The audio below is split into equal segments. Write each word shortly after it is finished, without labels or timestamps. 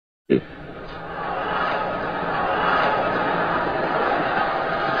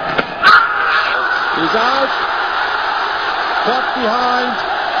He's out. Caught behind.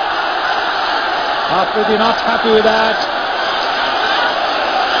 After not happy with that.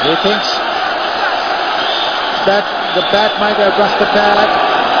 He thinks that the bat might have brushed the pad.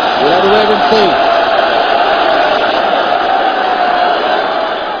 We'll have to wait and see.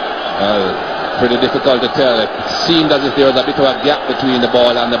 Well, pretty difficult to tell. It seemed as if there was a bit of a gap between the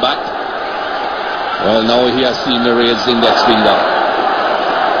ball and the bat. Well, now he has seen the raised index finger.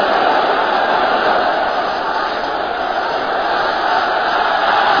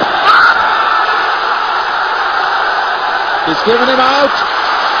 He's given him out.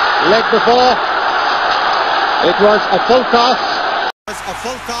 Leg before. It was a full toss. It was a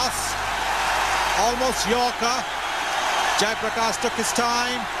full toss. Almost Yorker. Jayaprakash took his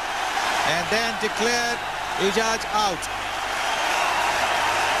time and then declared Ijaz out.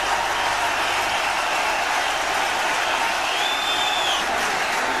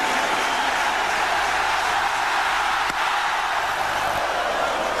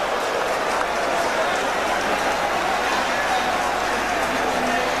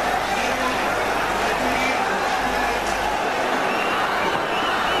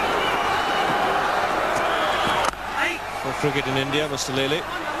 Cricket in India, Mr. Lele.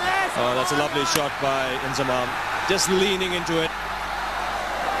 Oh, that's a lovely shot by Inzamam. Just leaning into it.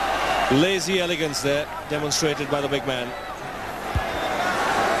 Lazy elegance there, demonstrated by the big man.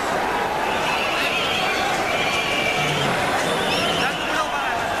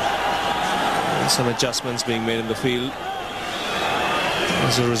 And some adjustments being made in the field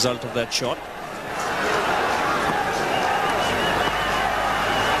as a result of that shot.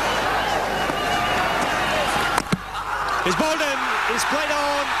 He's bowled in, he's played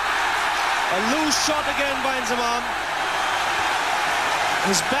on. A loose shot again by Inzamam.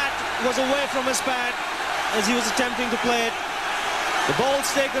 His bat was away from his pad as he was attempting to play it. The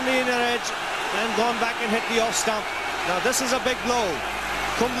ball's taken the inner edge and gone back and hit the off stump. Now this is a big blow.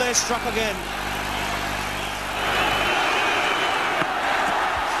 Kumble struck again.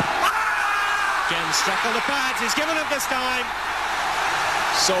 Again struck on the pads, he's given it this time.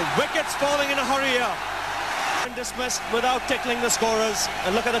 So Wicket's falling in a hurry here. Dismissed without tickling the scorers,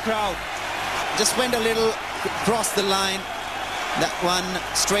 and look at the crowd. Just went a little across the line. That one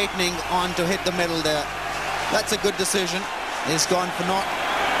straightening on to hit the middle there. That's a good decision. He's gone for naught.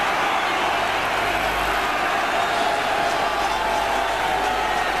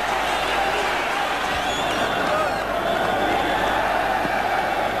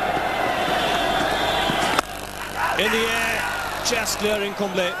 In the air, just clearing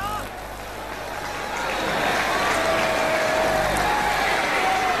Kumble.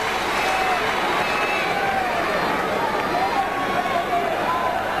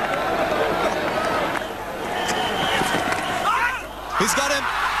 He's got him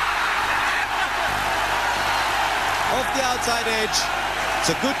off the outside edge.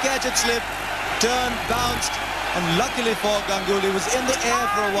 It's a good catch and slip, turned, bounced, and luckily for Ganguly, was in the air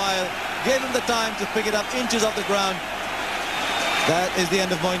for a while, gave him the time to pick it up inches off the ground. That is the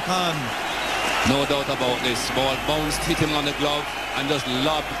end of Moin Khan. No doubt about this. Ball bounced, hit him on the glove, and just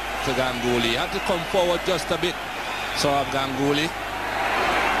lobbed to Ganguly. Had to come forward just a bit. So of Ganguly.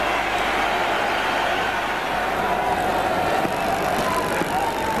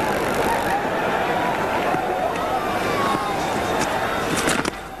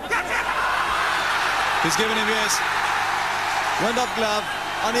 He's given him, yes. Went off glove.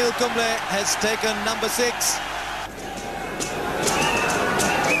 Anil Kumble has taken number 6.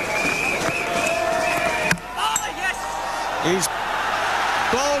 He's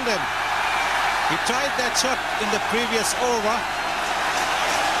bowled him. He tried that shot in the previous over.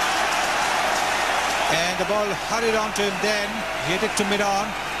 And the ball hurried on to him then. Hit it to mid-on.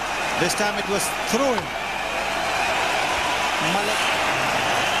 This time it was through him. Malik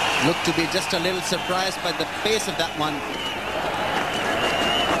looked to be just a little surprised by the pace of that one.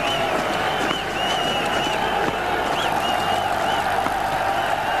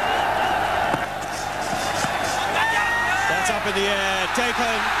 That's up in the air,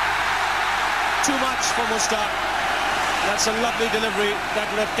 taken. Too much for Mustaq. That's a lovely delivery that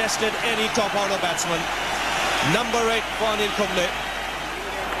would have tested any top order batsman. Number 8 for Anil Kumble.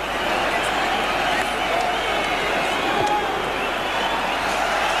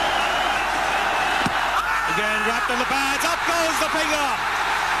 Again, wrapped on the pads, up goes the finger.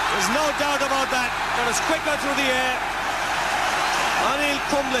 There's no doubt about that. That was quicker through the air. Anil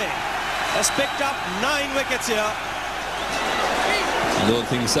Kumble has picked up 9 wickets here. I don't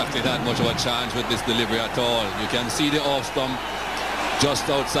think Sakti had much of a chance with this delivery at all. You can see the off stump just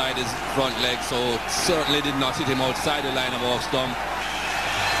outside his front leg, so certainly did not hit him outside the line of off stump.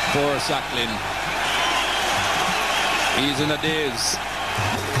 Poor Sacklin. He's in a daze.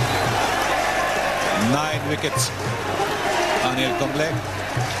 9 wickets. Anil Kumble.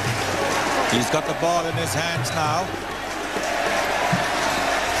 He's got the ball in his hands now.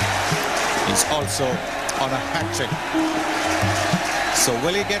 He's also on a hat-trick. So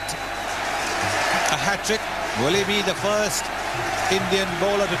will he get a hat-trick? Will he be the first Indian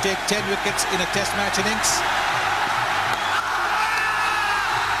bowler to take 10 wickets in a test match innings?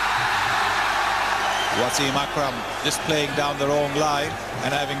 Wasim Akram just playing down the wrong line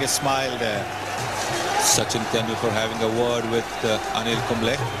and having a smile there. Sachin Tendulkar having a word with Anil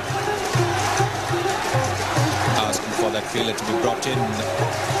Kumble, asking for that fielder to be brought in.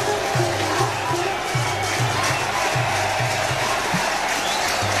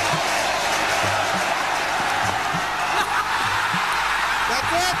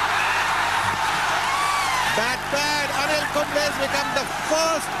 That's it! Bad. Anil Kumble has become the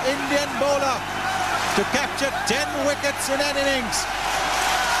first Indian bowler to capture 10 wickets in an innings.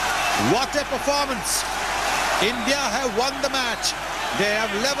 What a performance! India have won the match. They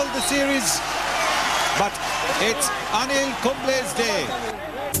have leveled the series. But it's Anil Kumble's day.